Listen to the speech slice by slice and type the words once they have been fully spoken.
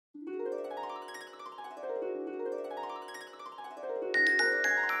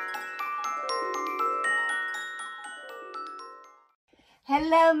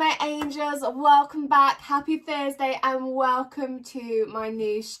Hello my angels, welcome back, happy Thursday and welcome to my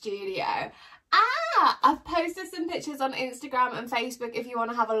new studio. I've posted some pictures on Instagram and Facebook if you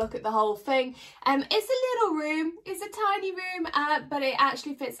want to have a look at the whole thing. It's a little room, it's a tiny room, but it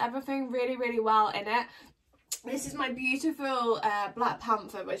actually fits everything really well in it. This is my beautiful black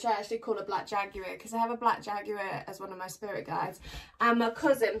panther, which I actually call a black jaguar because I have a black jaguar as one of my spirit guides, and my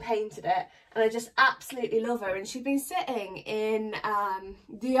cousin painted it and I just absolutely love her. And she's been sitting in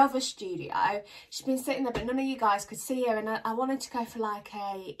the other studio, she's been sitting there, but none of you guys could see her, and I wanted to go for like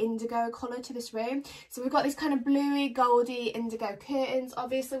a indigo colour to this room. So we've got these kind of bluey goldy indigo curtains.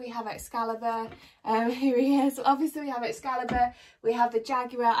 Obviously we have Excalibur, here he is. Obviously we have Excalibur, we have the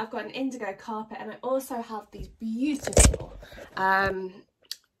jaguar, I've got an indigo carpet, and I also have these beautiful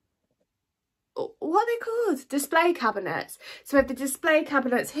what are they called, display cabinets. So we have the display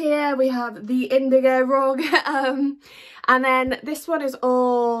cabinets here, we have the indigo rug, and then this one is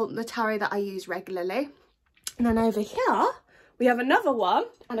all the tarot that I use regularly. And then over here we have another one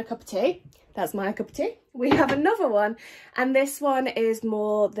and a cup of tea. That's my cup of tea. We have another one, and this one is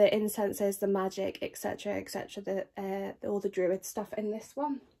more the incenses, the magic, etc, etc, all the druid stuff in this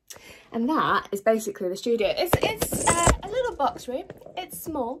one. And that is basically the studio. It's a little box room, it's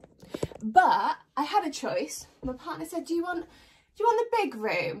small, but I had a choice. My partner said, do you want the big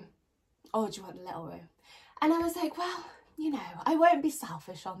room or do you want the little room? And I was like, well, you know, I won't be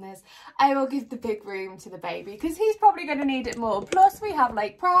selfish on this. I will give the big room to the baby because he's probably going to need it more. Plus we have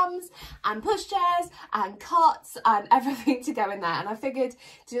like prams and pushchairs and cots and everything to go in there. And I figured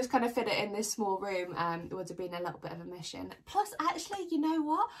to just kind of fit it in this small room would have been a little bit of a mission. Plus, actually, you know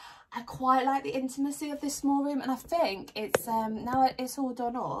what? I quite like the intimacy of this small room, and I think it's now it's all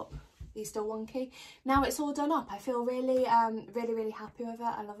done up. He's still wonky. Now it's all done up. I feel really happy with it.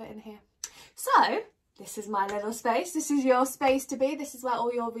 I love it in here. So this is my little space. This is your space to be. This is where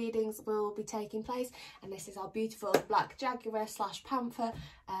all your readings will be taking place. And this is our beautiful black jaguar / panther.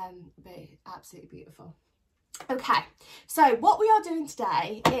 Absolutely beautiful. Okay, so what we are doing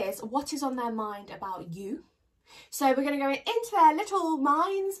today is what is on their mind about you. So we're going to go into their little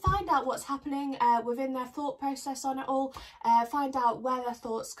minds, find out what's happening within their thought process on it all, find out where their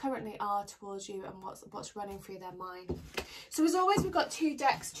thoughts currently are towards you and what's running through their mind. So as always, we've got 2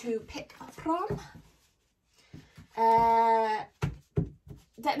 decks to pick from.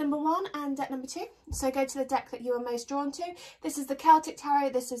 Deck number 1 and deck number 2. So go to the deck that you are most drawn to. This is the Celtic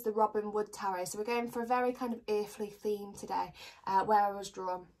Tarot, this is the Robin Wood Tarot. So we're going for a very kind of earthly theme today, where I was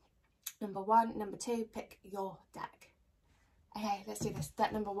drawn. Number 1, number 2, pick your deck. Okay, let's do this.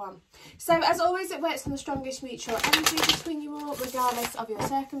 Deck number 1. So as always, it works on the strongest mutual energy between you all, regardless of your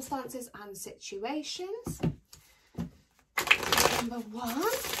circumstances and situations. Number 1.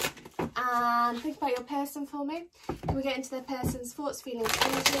 And think about your person for me. We get into their person's thoughts, feelings,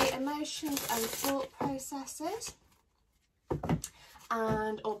 energy, emotions and thought processes.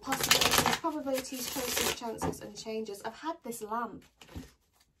 And all possibilities, probabilities, choices, chances and changes. I've had this lamp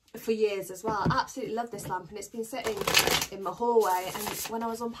for years as well. I absolutely love this lamp, and it's been sitting in my hallway, and when I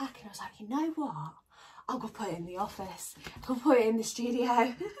was unpacking I was like, you know what, I'm gonna put it in the office, I'm gonna put it in the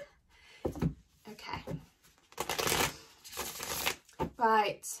studio. Okay,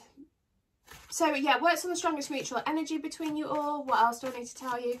 right, so yeah, works on the strongest mutual energy between you all. What else do I need to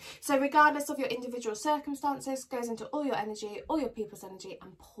tell you? So regardless of your individual circumstances, goes into all your energy, all your people's energy,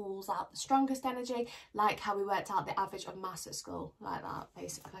 and pulls out the strongest energy, like how we worked out the average of maths at school, like that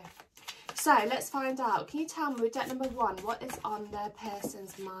basically. So let's find out. Can you tell me with deck number 1 what is on their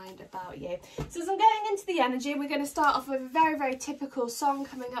person's mind about you? So as I'm going into the energy, we're going to start off with a very typical song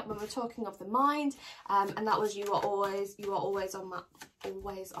coming up when we're talking of the mind, and that was you are always on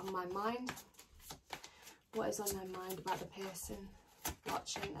my mind. What is on their mind about the person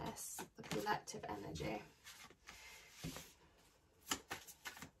watching this, the collective energy.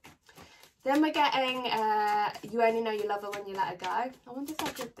 Then we're getting, you only know you love her when you let her go. I wonder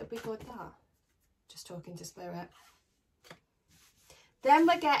if we got that. Just talking to spirit. Then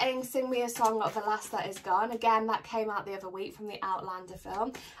we're getting Sing Me a Song of the Last That Is Gone. Again, that came out the other week from the Outlander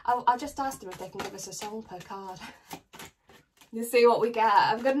film. I just asked them if they can give us a song per card. You'll see what we get.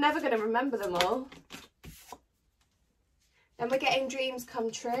 I'm never going to remember them all. Then we're getting Dreams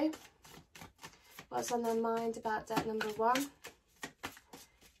Come True. What's on their mind about deck number 1?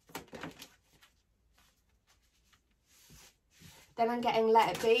 Then I'm getting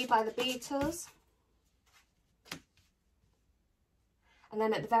Let It Be by the Beatles. And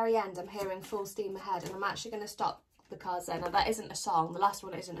then at the very end, I'm hearing Full Steam Ahead. And I'm actually going to stop the cards there. Now, that isn't a song. The last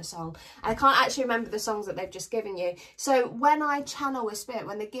one isn't a song. I can't actually remember the songs that they've just given you. So when I channel with spirit,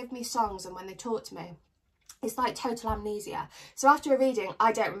 when they give me songs and when they talk to me, It's like total amnesia. So after a reading,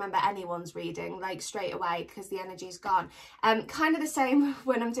 I don't remember anyone's reading, like, straight away, because the energy is gone. Kind of the same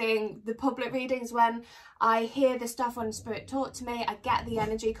when I'm doing the public readings. When I hear the stuff on Spirit talk to me, I get the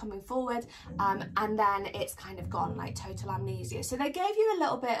energy coming forward, and then it's kind of gone, like total amnesia. So they gave you a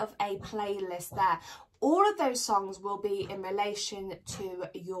little bit of a playlist there. All of those songs will be in relation to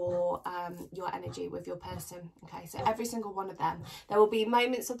your energy with your person. Okay, so every single one of them. There will be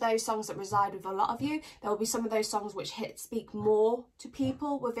moments of those songs that reside with a lot of you. There will be some of those songs which speak more to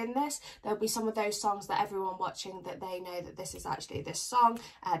people within this. There will be some of those songs that everyone watching, that they know that this is actually this song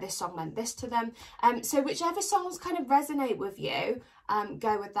meant this to them. So whichever songs kind of resonate with you,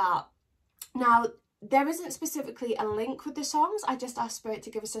 go with that. Now, there isn't specifically a link with the songs. I just asked Spirit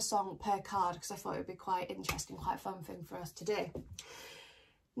to give us a song per card because I thought it would be quite interesting, quite a fun thing for us to do.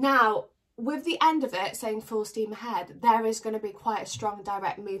 Now, with the end of it saying full steam ahead, there is going to be quite a strong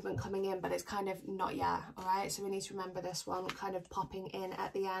direct movement coming in, but it's kind of not yet, all right? So we need to remember this one kind of popping in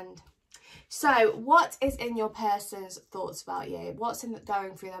at the end. So what is in your person's thoughts about you? What's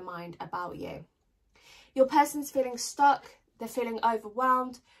going through their mind about you? Your person's feeling stuck. They're feeling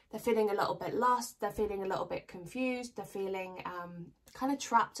overwhelmed, they're feeling a little bit lost, they're feeling a little bit confused, they're feeling kind of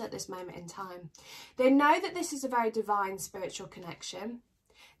trapped at this moment in time. They know that this is a very divine spiritual connection.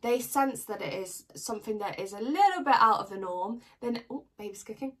 They sense that it is something that is a little bit out of the norm. Then, oh, baby's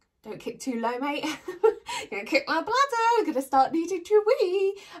kicking. Don't kick too low, mate. You're going to kick my bladder. I'm going to start needing to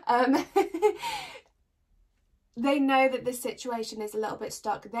wee. They know that this situation is a little bit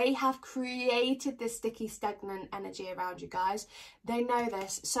stuck. They have created this sticky, stagnant energy around you guys. They know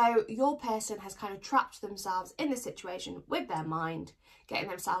this. So your person has kind of trapped themselves in the situation with their mind, getting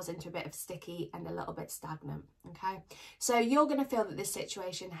themselves into a bit of sticky and a little bit stagnant, okay? So you're going to feel that this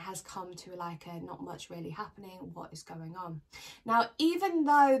situation has come to like a not much really happening, what is going on? Now, even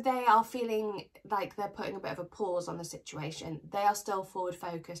though they are feeling like they're putting a bit of a pause on the situation, they are still forward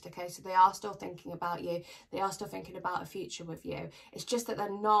focused, okay? So they are still thinking about you. They are still thinking about a future with you. It's just that they're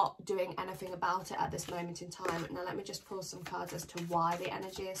not doing anything about it at this moment in time. Now, let me just pull some cards as to why the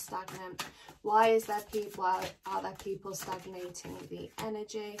energy is stagnant. Why are there people stagnating the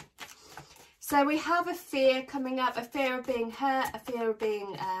energy? So we have a fear coming up, a fear of being hurt, a fear of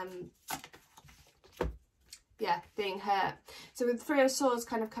being being hurt. So with the Three of Swords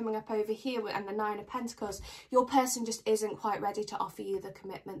kind of coming up over here and the Nine of Pentacles, your person just isn't quite ready to offer you the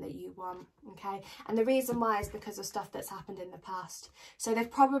commitment that you want, okay? And the reason why is because of stuff that's happened in the past. So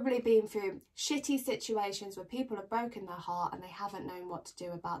they've probably been through shitty situations where people have broken their heart and they haven't known what to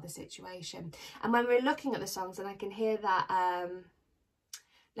do about the situation. And when we're looking at the songs, and I can hear that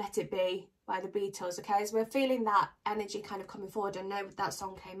Let It Be by the Beatles, okay, so we're feeling that energy kind of coming forward. I know that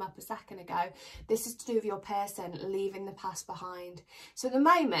song came up a second ago. This is to do with your person leaving the past behind. So at the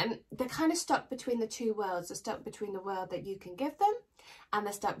moment, they're kind of stuck between the two worlds. They're stuck between the world that you can give them, and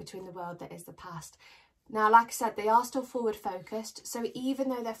they're stuck between the world that is the past. Now, like I said, they are still forward focused. So even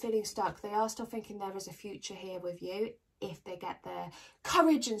though they're feeling stuck, they are still thinking there is a future here with you, if they get the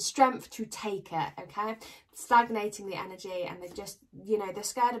courage and strength to take it, okay? Stagnating the energy, and they're just, you know, they're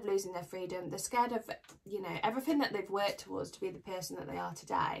scared of losing their freedom. They're scared of, you know, everything that they've worked towards to be the person that they are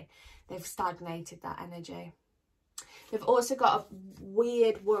today. They've stagnated that energy. They've also got a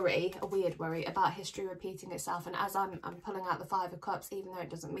weird worry about history repeating itself. And as I'm pulling out the Five of Cups, even though it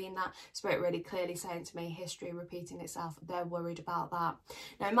doesn't mean that, Spirit really clearly saying to me, history repeating itself. They're worried about that.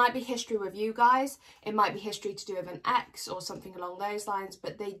 Now, it might be history with you guys. It might be history to do with an ex or something along those lines.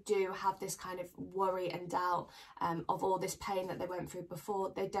 But they do have this kind of worry and doubt of all this pain that they went through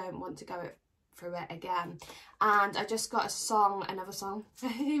before. They don't want to go through it again. And I just got a song, another song.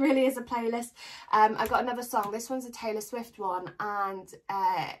 It really is a playlist. I got another song. This one's a Taylor Swift one, and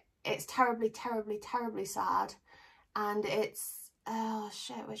it's terribly, terribly, terribly sad. And it's, oh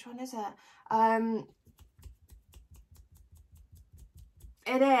shit, which one is it?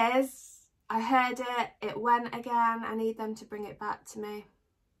 It is, I heard it, it went again. I need them to bring it back to me.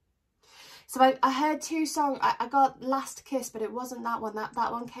 So I heard two songs. I got Last Kiss, but it wasn't that one. That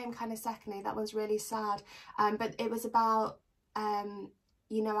one came kind of secondly. That one's really sad. But it was about,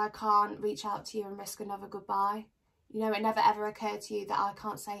 you know, I can't reach out to you and risk another goodbye. You know, it never ever occurred to you that I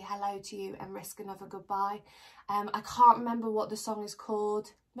can't say hello to you and risk another goodbye. I can't remember what the song is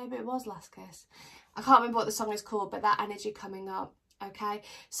called. Maybe it was Last Kiss. I can't remember what the song is called, but that energy coming up. Okay,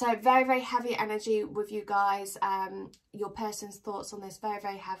 so very, very heavy energy with you guys. Your person's thoughts on this, very,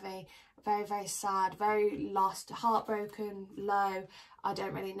 very heavy, very, very sad, very lost, heartbroken, low. I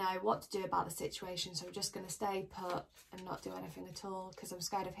don't really know what to do about the situation, so I'm just going to stay put and not do anything at all, because I'm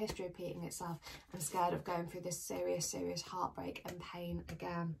scared of history repeating itself. I'm scared of going through this serious, serious heartbreak and pain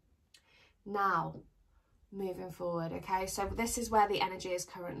again. Now, moving forward. Okay, so this is where the energy is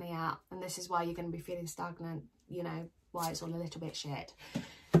currently at, and this is why you're going to be feeling stagnant, you know, why it's all a little bit shit.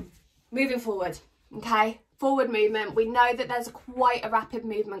 Moving forward, okay, forward movement. We know that there's quite a rapid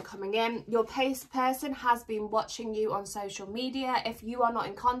movement coming in. Your person has been watching you on social media. If you are not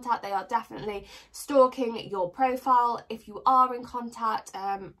in contact, they are definitely stalking your profile. If you are in contact,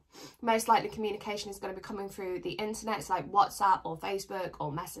 most likely communication is going to be coming through the internet. It's like WhatsApp or Facebook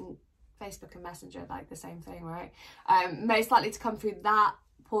or Facebook and Messenger, like the same thing, right? Most likely to come through that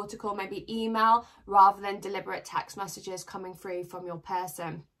protocol, maybe email, rather than deliberate text messages coming through from your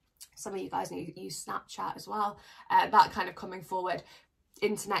person. Some of you guys use Snapchat as well. That kind of coming forward.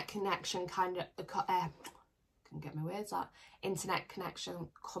 Internet connection kind of, can get my words out. Internet connection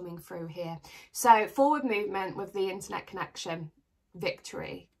coming through here. So forward movement with the internet connection,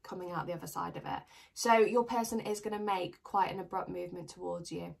 victory coming out the other side of it. So your person is going to make quite an abrupt movement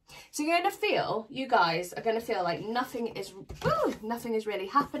towards you. So you're going to feel, you guys are going to feel like nothing is really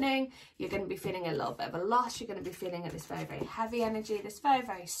happening. You're going to be feeling a little bit of a loss. You're going to be feeling this very, very heavy energy, this very,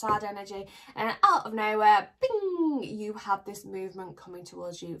 very sad energy. And out of nowhere, bing, you have this movement coming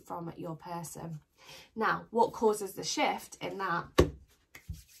towards you from your person. Now, what causes the shift in that?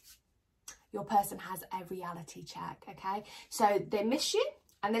 Your person has a reality check, okay? So they miss you,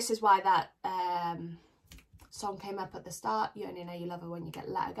 and this is why that song came up at the start. You only know you love her when you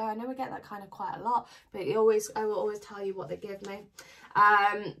let her go. I know we get that kind of quite a lot, but I will always tell you what they give me.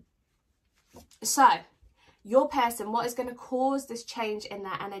 So your person, what is going to cause this change in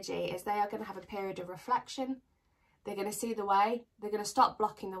their energy is they are going to have a period of reflection. They're going to see the way, they're going to stop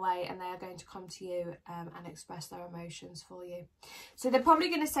blocking the way, and they are going to come to you and express their emotions for you. So they're probably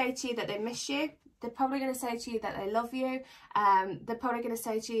going to say to you that they miss you. They're probably going to say to you that they love you. They're probably going to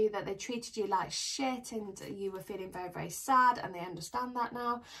say to you that they treated you like shit and you were feeling very, very sad, and they understand that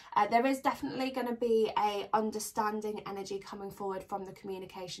now. There is definitely going to be a understanding energy coming forward from the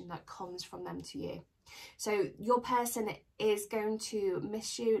communication that comes from them to you. So your person is going to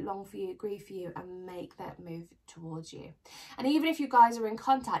miss you, long for you, grieve for you, and make that move towards you. And even if you guys are in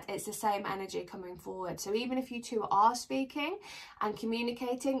contact, it's the same energy coming forward. So even if you two are speaking and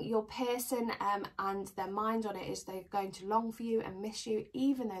communicating, your person and their mind on it is they're going to long for you and miss you,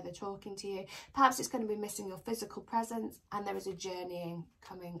 even though they're talking to you. Perhaps it's going to be missing your physical presence, and there is a journeying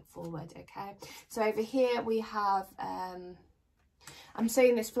coming forward, okay? So over here we have... I'm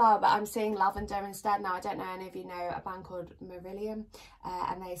seeing this flower, but I'm seeing lavender instead. Now, I don't know any of you know a band called Marillion,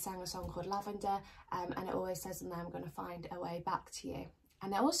 and they sang a song called Lavender, and it always says in there, I'm going to find a way back to you.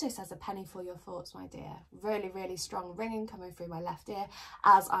 And it also says a penny for your thoughts, my dear. Really, really strong ringing coming through my left ear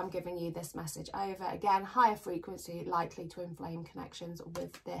as I'm giving you this message over. Again, higher frequency, likely to inflame connections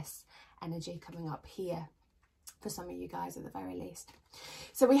with this energy coming up here. For some of you guys at the very least.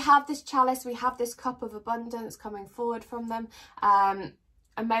 So we have this chalice, we have this cup of abundance coming forward from them.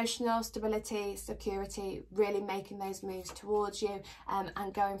 Emotional stability, security, really making those moves towards you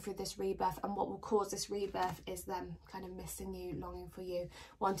and going through this rebirth. And what will cause this rebirth is them kind of missing you, longing for you,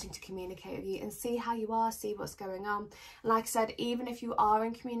 wanting to communicate with you and see how you are, see what's going on. And like I said, even if you are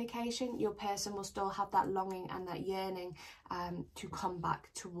in communication, your person will still have that longing and that yearning to come back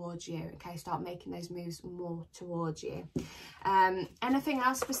towards you. Okay, start making those moves more towards you. Anything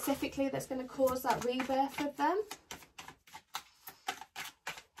else specifically that's going to cause that rebirth with them?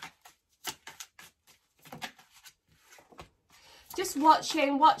 Just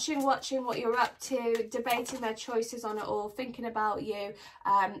watching what you're up to, debating their choices on it all, thinking about you,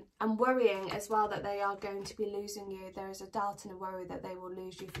 and worrying as well that they are going to be losing you. There is a doubt and a worry that they will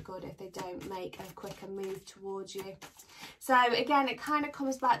lose you for good if they don't make a quicker move towards you. So again, it kind of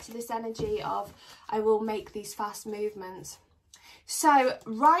comes back to this energy of, I will make these fast movements. So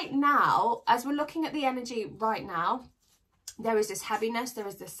right now, as we're looking at the energy right now, there is this heaviness, there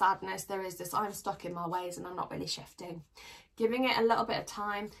is this sadness, there is this I'm stuck in my ways and I'm not really shifting. Giving it a little bit of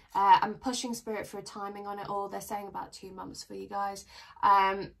time. I'm pushing spirit for a timing on it all. They're saying about 2 months for you guys.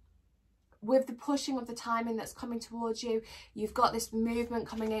 With the pushing of the timing that's coming towards you, you've got this movement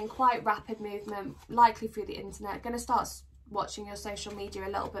coming in, quite rapid movement, likely through the internet. Going to start watching your social media a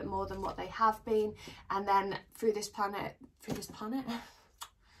little bit more than what they have been, and then through this planet,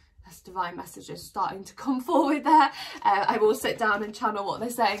 that's divine messages starting to come forward there. I will sit down and channel what they're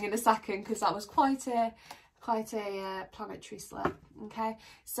saying in a second, because that was quite a planetary slip. Okay,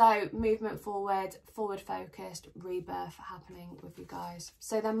 so movement forward focused, rebirth happening with you guys.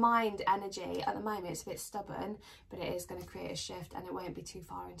 So the mind energy at the moment, it's a bit stubborn, but it is going to create a shift, and it won't be too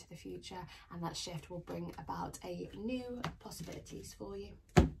far into the future, and that shift will bring about a new possibilities for you.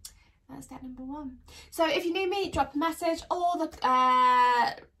 That's deck number 1. So if you need me, drop a message. All the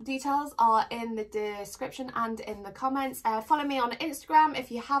details are in the description and in the comments. Follow me on Instagram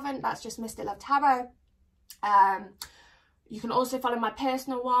if you haven't. That's just Mr. Love Tarot. You can also follow my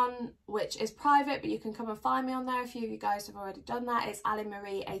personal one, which is private, but you can come and find me on there. A few of you guys have already done that. It's Ali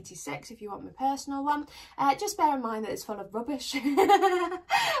Marie 86 if you want my personal one. Just bear in mind that it's full of rubbish.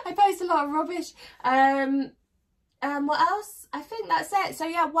 I post a lot of rubbish. What else? I think that's it. So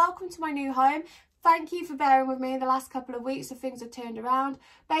yeah, welcome to my new home. Thank you for bearing with me the last couple of weeks, so things have turned around.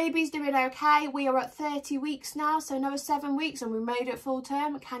 Baby's doing okay. We are at 30 weeks now, so another 7 weeks and we made it full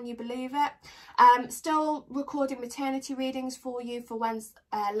term. Can you believe it? Still recording maternity readings for you for when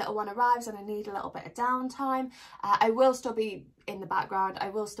little one arrives and I need a little bit of downtime. I will still be in the background. I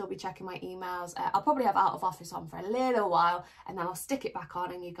will still be checking my emails. I'll probably have out of office on for a little while and then I'll stick it back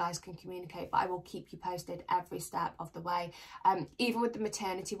on and you guys can communicate, but I will keep you posted every step of the way. Even with the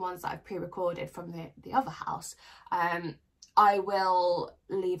maternity ones that I've pre-recorded from the other house, I will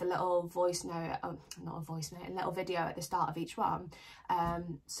leave a little voice note, not a voice note, a little video at the start of each one,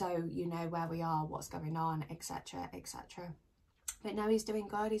 so you know where we are, what's going on, etc, etc. But no, he's doing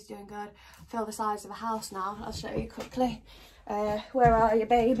good, he's doing good. Feel the size of the house now. I'll show you quickly. Where are you,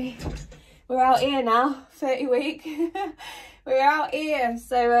 baby? We're out here now, 30 week. We're out here.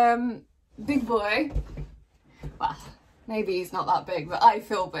 So big boy, well, maybe he's not that big, but I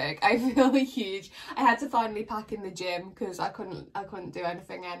feel big. I feel huge. I had to finally pack in the gym because I couldn't do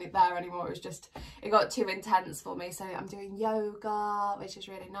anything there anymore. It was just, it got too intense for me. So I'm doing yoga, which is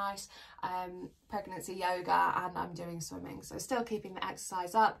really nice. Pregnancy yoga, and I'm doing swimming. So still keeping the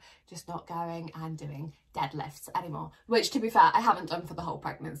exercise up, just not going and doing deadlifts anymore. Which, to be fair, I haven't done for the whole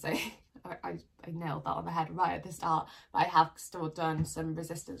pregnancy. I nailed that on the head right at the start. But I have still done some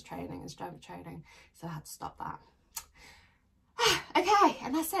resistance training and strength training. So I had to stop that. Okay,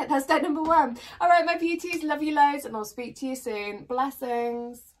 and that's it. That's deck number 1. All right, my beauties, love you loads, and I'll speak to you soon.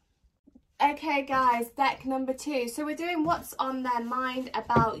 Blessings. Okay guys, deck number 2. So we're doing what's on their mind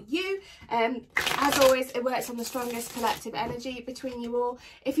about you. As always, it works on the strongest collective energy between you all.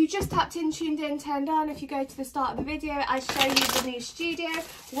 If you just tapped in, tuned in, turned on, if you go to the start of the video, I show you the new studio.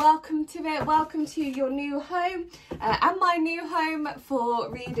 Welcome to it. Welcome to your new home and my new home for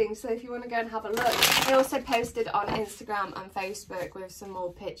reading. So if you want to go and have a look, I also posted on Instagram and Facebook with some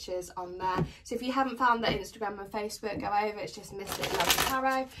more pictures on there. So if you haven't found the Instagram and Facebook, go over. It's just Mystic Love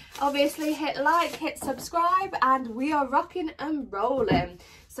Tarot. Obviously, hit like, hit subscribe, and we are rocking and rolling.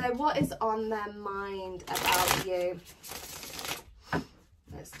 So what is on their mind about you?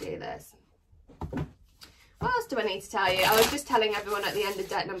 Let's do this. What else do I need to tell you? I was just telling everyone at the end of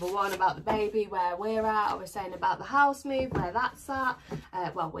deck number 1 about the baby, where we're at. I was saying about the house move, where that's at.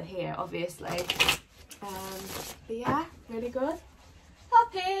 Well, we're here, obviously. But yeah, really good.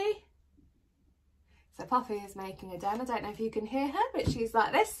 Puppy! So Poppy is making a den. I don't know if you can hear her, but she's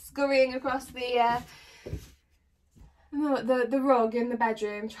like this, scurrying across the rug in the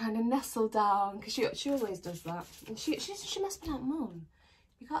bedroom, trying to nestle down, because she always does that. And she must be like, Mum,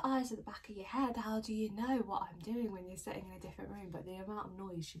 you got eyes at the back of your head. How do you know what I'm doing when you're sitting in a different room? But the amount of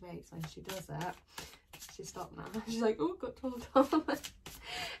noise she makes when she does it, she stopped now. She's like, oh, got told off.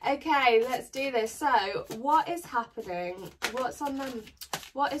 Okay, let's do this. So what is happening? What's on them?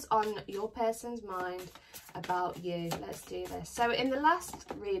 What is on your person's mind about you? Let's do this. So in the last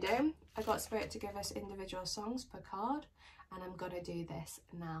reading, I got Spirit to give us individual songs per card, and I'm going to do this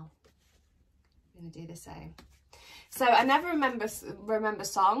now. I'm going to do the same. So I never remember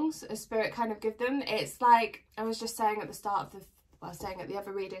songs as Spirit kind of give them. It's like, I was just saying at the start of the, well, I was saying at the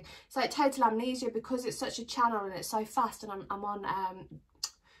other reading, it's like total amnesia because it's such a channel and it's so fast, and I'm on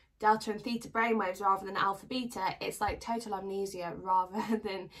delta and theta brainwaves rather than alpha beta. It's like total amnesia rather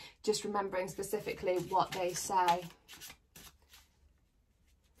than just remembering specifically what they say.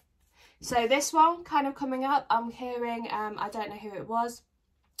 So this one kind of coming up, I'm hearing, I don't know who it was,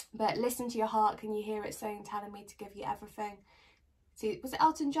 but listen to your heart. Can you hear it saying, telling me to give you everything? See, was it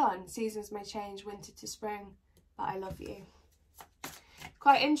Elton John? Seasons may change, winter to spring, but I love you.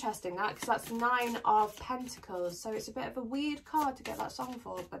 Quite interesting that, because that's 9 of Pentacles, so it's a bit of a weird card to get that song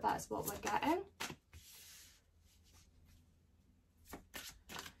for, but that's what we're getting.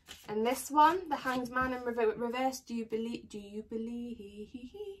 And this one, the Hanged Man in reverse. Do you believe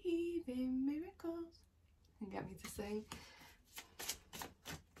in miracles? You can get me to sing.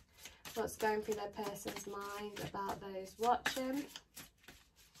 What's going through their person's mind about those watching?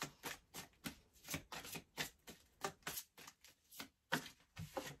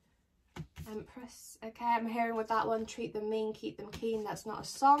 Empress. Okay, I'm hearing with that one, treat them mean, keep them keen. That's not a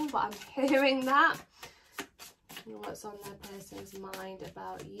song, but I'm hearing that. And what's on their person's mind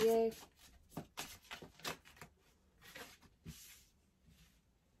about you?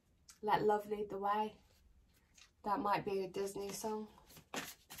 Let love lead the way. That might be a Disney song.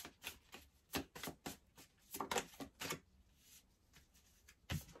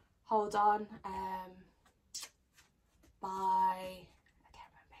 Hold On, by, I can't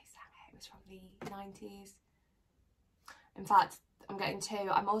remember who sang it. It was from the 90s. In fact, I'm getting two.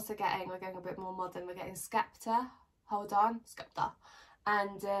 I'm also getting, we're getting a bit more modern. We're getting Skepta, Hold On, Skepta.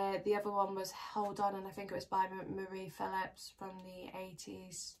 And the other one was Hold On, and I think it was by Marie Phillips from the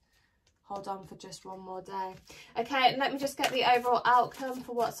 80s. Hold on for just one more day. Okay, let me just get the overall outcome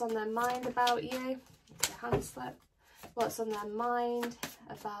for what's on their mind about you. The hand slip. What's on their mind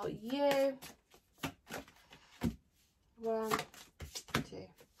about you. 1, 2.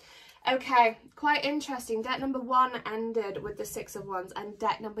 Okay, quite interesting. Deck number 1 ended with the 6 of Wands, and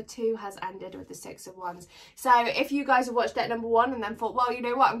deck number 2 has ended with the 6 of Wands. So if you guys have watched deck number 1 and then thought, well, you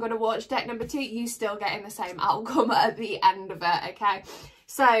know what, I'm going to watch deck number 2, you still getting the same outcome at the end of it, okay?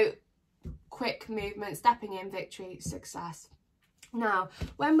 So quick movement, stepping in, victory, success. Now,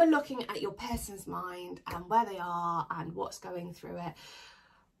 when we're looking at your person's mind and where they are and what's going through it,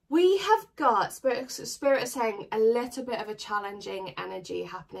 we have got, Spirit is saying, a little bit of a challenging energy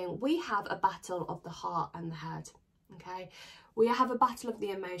happening. We have a battle of the heart and the head, okay? We have a battle of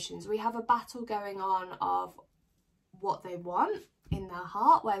the emotions. We have a battle going on of what they want in their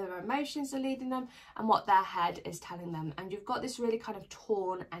heart, where their emotions are leading them, and what their head is telling them. And you've got this really kind of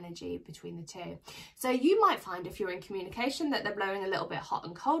torn energy between the two. So you might find, if you're in communication, that they're blowing a little bit hot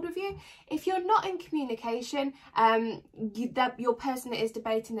and cold with you. If you're not in communication, your person is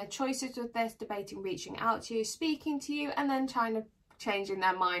debating their choices with this, debating reaching out to you, speaking to you, and then trying to changing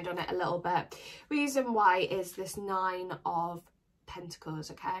their mind on it a little bit. Reason why is this 9 of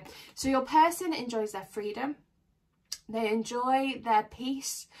Pentacles, okay? So your person enjoys their freedom. They enjoy their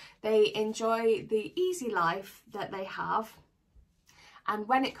peace. They enjoy the easy life that they have. And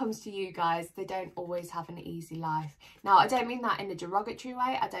when it comes to you guys, they don't always have an easy life. Now, I don't mean that in a derogatory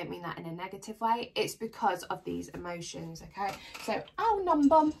way. I don't mean that in a negative way. It's because of these emotions, okay? So, ow, numb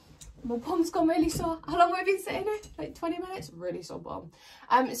bum. My bum's gone really sore. How long have we been sitting here? Like 20 minutes? Really sore bum.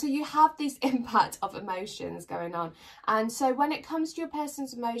 So you have this impact of emotions going on. And so when it comes to your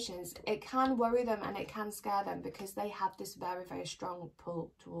person's emotions, it can worry them and it can scare them because they have this very, very strong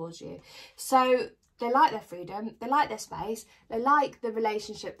pull towards you. So they like their freedom, they like their space, they like the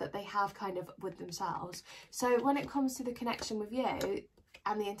relationship that they have kind of with themselves. So when it comes to the connection with you,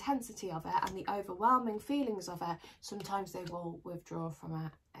 and the intensity of it and the overwhelming feelings of it, sometimes they will withdraw from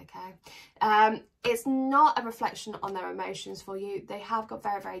it, okay? It's not a reflection on their emotions for you. They have got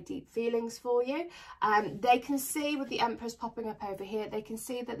very, very deep feelings for you. They can see, with the Empress popping up over here, they can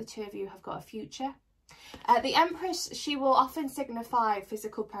see that the two of you have got a future. The Empress, she will often signify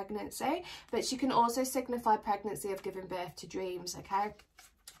physical pregnancy, but she can also signify pregnancy of giving birth to dreams, okay?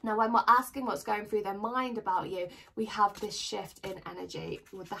 Now, when we're asking what's going through their mind about you, we have this shift in energy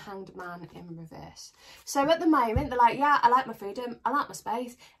with the Hanged Man in reverse. So at the moment, they're like, yeah, I like my freedom, I like my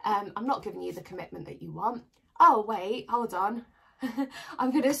space, I'm not giving you the commitment that you want. Oh, wait, hold on.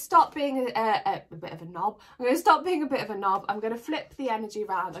 I'm going to stop being a bit of a knob. I'm going to stop being a bit of a knob. I'm going to flip the energy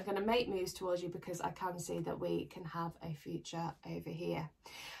around. I'm going to make moves towards you because I can see that we can have a future over here.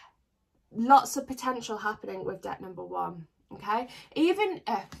 Lots of potential happening with deck number 1. Okay, even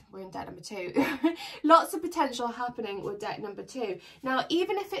we're in deck number 2. Lots of potential happening with deck number 2. Now,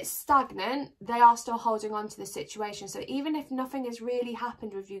 even if it's stagnant, they are still holding on to the situation. So even if nothing has really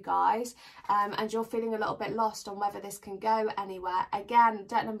happened with you guys, and you're feeling a little bit lost on whether this can go anywhere, again,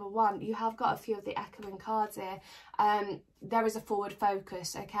 deck number 1, you have got a few of the echoing cards here. There is a forward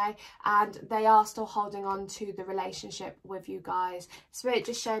focus, okay, and they are still holding on to the relationship with you guys. Spirit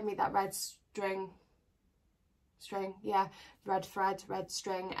just showed me that red string, yeah, red thread, red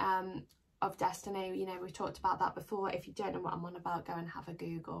string of destiny. You know, we've talked about that before. If you don't know what I'm on about, go and have a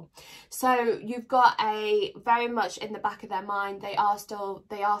Google. So you've got a very much in the back of their mind, they are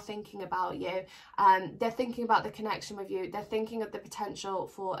thinking about you. They're thinking about the connection with you. They're thinking of the potential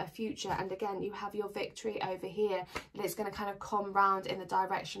for a future. And again, you have your victory over here, that it's going to kind of come round in the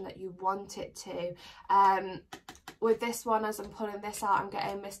direction that you want it to. With this one, as I'm pulling this out, I'm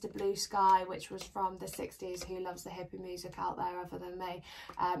getting Mr. Blue Sky, which was from the 60s. Who loves the hippie music out there other than me?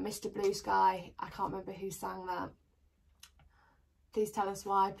 Mr. Blue Sky, I can't remember who sang that. Please tell us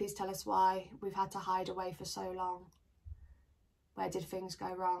why, please tell us why we've had to hide away for so long. Where did things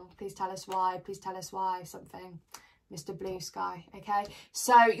go wrong? Please tell us why, please tell us why, something. Mr. Blue Sky, okay?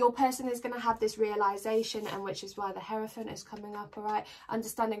 So your person is going to have this realization, and which is why the Hierophant is coming up, all right?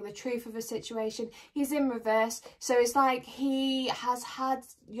 Understanding the truth of a situation. He's in reverse. So it's like he has had,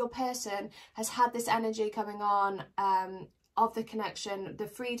 your person has had this energy coming on of the connection, the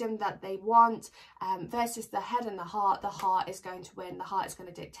freedom that they want, versus the head and the heart is going to win. The heart is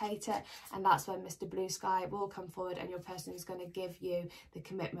going to dictate it, and that's when Mr. Blue Sky will come forward, and your person is going to give you the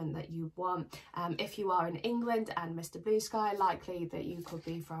commitment that you want. If you are in England and Mr. Blue Sky, likely that you could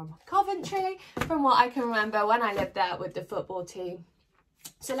be from Coventry, from what I can remember when I lived there with the football team.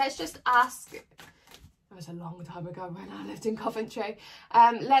 So let's just ask, it was a long time ago when I lived in Coventry,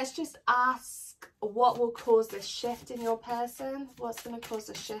 let's just ask what will cause this shift in your person. What's going to cause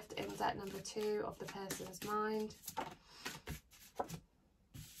the shift in deck number 2 of the person's mind?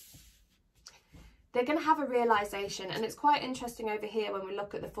 They're going to have a realisation, and it's quite interesting over here when we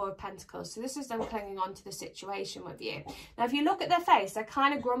look at the Four of Pentacles. So this is them clinging on to the situation with you. Now, if you look at their face, they're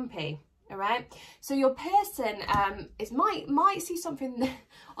kind of grumpy. All right, so your person might see something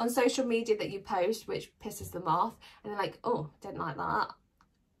on social media that you post which pisses them off, and they're like, oh, didn't like that,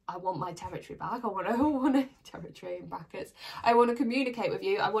 I want my territory back, I want a territory in brackets, I want to communicate with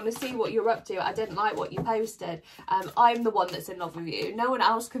you, I want to see what you're up to, I didn't like what you posted, I'm the one that's in love with you, no one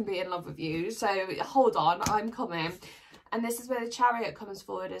else can be in love with you, so hold on, I'm coming. And this is where the Chariot comes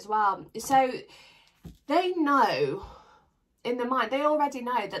forward as well. So they know in the mind, they already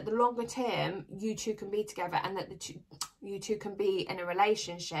know that the longer term you two can be together, and that you two can be in a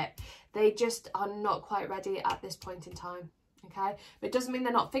relationship. They just are not quite ready at this point in time. Okay, but it doesn't mean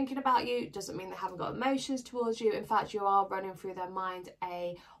they're not thinking about you, doesn't mean they haven't got emotions towards you. In fact, you are running through their mind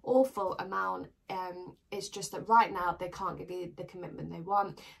a awful amount. It's just that right now they can't give you the commitment they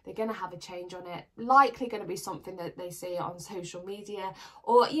want. They're going to have a change on it, likely going to be something that they see on social media,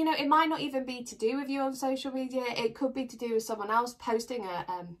 or you know, it might not even be to do with you on social media. It could be to do with someone else posting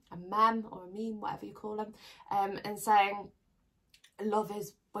a meme or a meme, whatever you call them, and saying love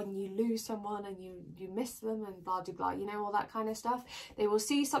is when you lose someone and you miss them and blah blah blah, you know, all that kind of stuff. They will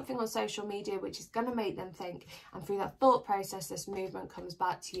see something on social media which is going to make them think, and through that thought process this movement comes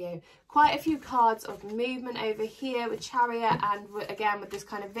back to you. Quite a few cards of movement over here with Chariot, and again with this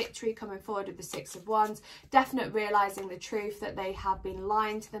kind of victory coming forward with the Six of Wands. Definite realizing the truth that they have been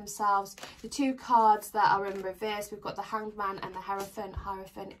lying to themselves. The two cards that are in reverse, we've got the Hanged Man and the Hierophant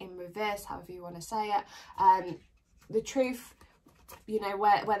in reverse, however you want to say it. The truth, you know,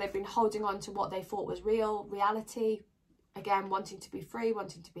 where they've been holding on to what they thought was reality, again wanting to be free,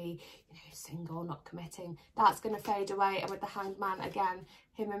 wanting to be, you know, single, not committing, that's going to fade away. And with the Hanged Man, again,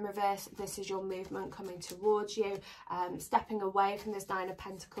 him in reverse, this is your movement coming towards you, stepping away from this Nine of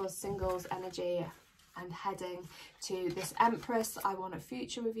Pentacles singles energy and heading to this Empress. I want a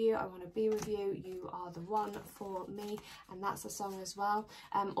future with you, I want to be with you, you are the one for me, and that's a song as well.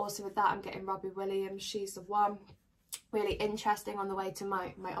 Also with that, I'm getting Robbie Williams, She's the One. Really interesting. On the way to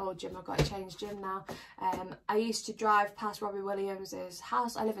my old gym, I've got to change gym now. I used to drive past Robbie Williams's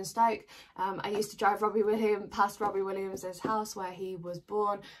house. I live in Stoke. I used to drive past Robbie Williams's house where he was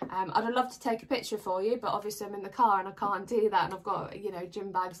born. I'd have loved to take a picture for you, but obviously I'm in the car and I can't do that, and I've got, you know,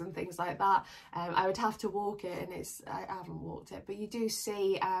 gym bags and things like that. I would have to walk it, and I haven't walked it, but you do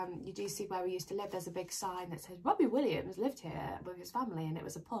see where we used to live. There's a big sign that says Robbie Williams lived here with his family, and it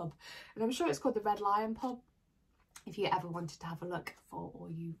was a pub, and I'm sure it's called the Red Lion pub, if you ever wanted to have a look, for all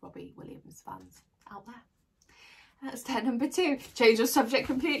you Robbie Williams fans out there. That's deck number 2. Change the subject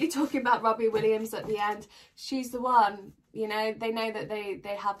completely, talking about Robbie Williams at the end. She's the one, you know, they know that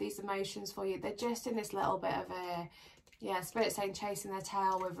they have these emotions for you. They're just in this little bit of a, yeah, spirit saying chasing their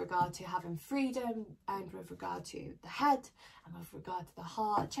tail with regard to having freedom, and with regard to the head, and with regard to the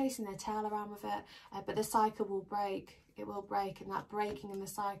heart, chasing their tail around with it. But the cycle will break. It will break, and that breaking in the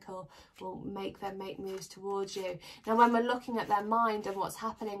cycle will make them make moves towards you. Now, when we're looking at their mind and what's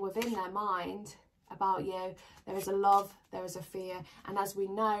happening within their mind about you, there is a love, there is a fear, and as we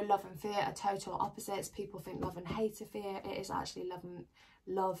know, love and fear are total opposites. People think love and hate are fear. It is actually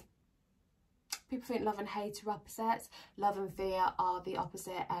love. People think love and hate are opposites. Love and fear are the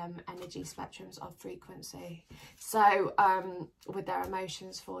opposite energy spectrums of frequency. So with their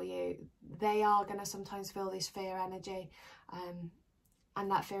emotions for you, they are going to sometimes feel this fear energy, and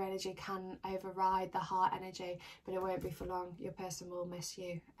that fear energy can override the heart energy, but it won't be for long. Your person will miss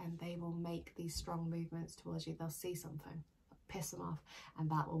you, and they will make these strong movements towards you. They'll see something, piss them off, and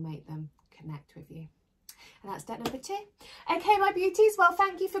that will make them connect with you. And that's deck number 2. Okay, my beauties, well,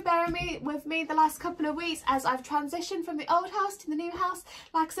 thank you for bearing with me the last couple of weeks as I've transitioned from the old house to the new house.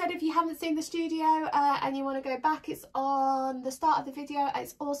 Like I said, if you haven't seen the studio and you want to go back, it's on the start of the video.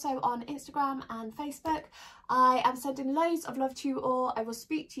 It's also on Instagram and Facebook. I am sending loads of love to you all. I will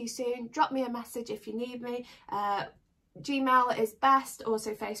speak to you soon. Drop me a message if you need me. Gmail is best,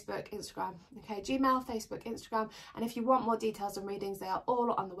 also Facebook, Instagram. Okay, Gmail, Facebook, Instagram, and if you want more details and readings, they are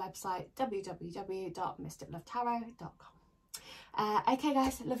all on the website www.mysticlovetarot.com. Okay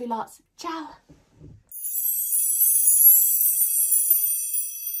guys, love you lots. Ciao.